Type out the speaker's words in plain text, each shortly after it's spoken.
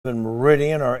In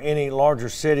Meridian or any larger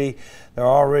city, there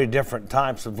are already different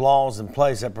types of laws in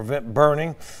place that prevent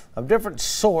burning of different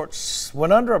sorts.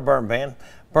 When under a burn ban,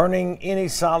 burning any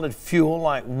solid fuel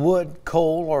like wood,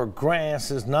 coal, or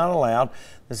grass is not allowed.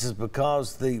 This is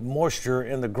because the moisture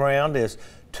in the ground is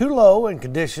too low and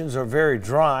conditions are very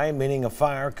dry, meaning a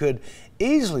fire could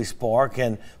easily spark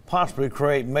and possibly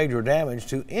create major damage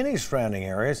to any surrounding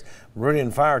areas. Meridian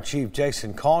Fire Chief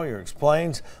Jason Collier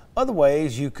explains other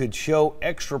ways you could show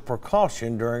extra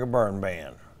precaution during a burn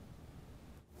ban.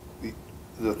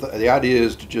 The idea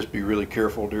is to just be really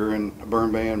careful during a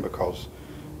burn ban because,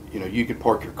 you know, you could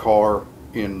park your car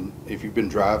in, if you've been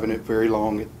driving it very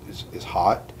long, it's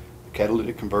hot. The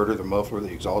catalytic converter, the muffler,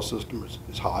 the exhaust system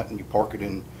is hot, and you park it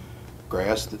in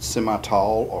grass that's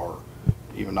semi-tall or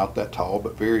even not that tall,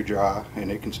 but very dry,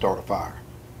 and it can start a fire.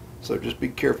 So just be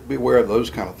careful, be aware of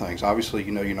those kind of things. Obviously,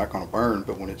 you know you're not going to burn,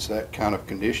 but when it's that kind of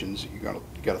conditions, you got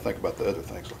to think about the other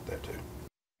things like that too.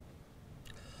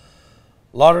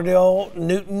 Lauderdale,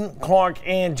 Newton, Clark,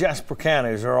 and Jasper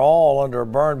counties are all under a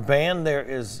burn ban. There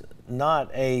is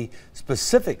not a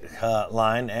specific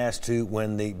line as to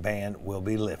when the ban will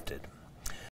be lifted.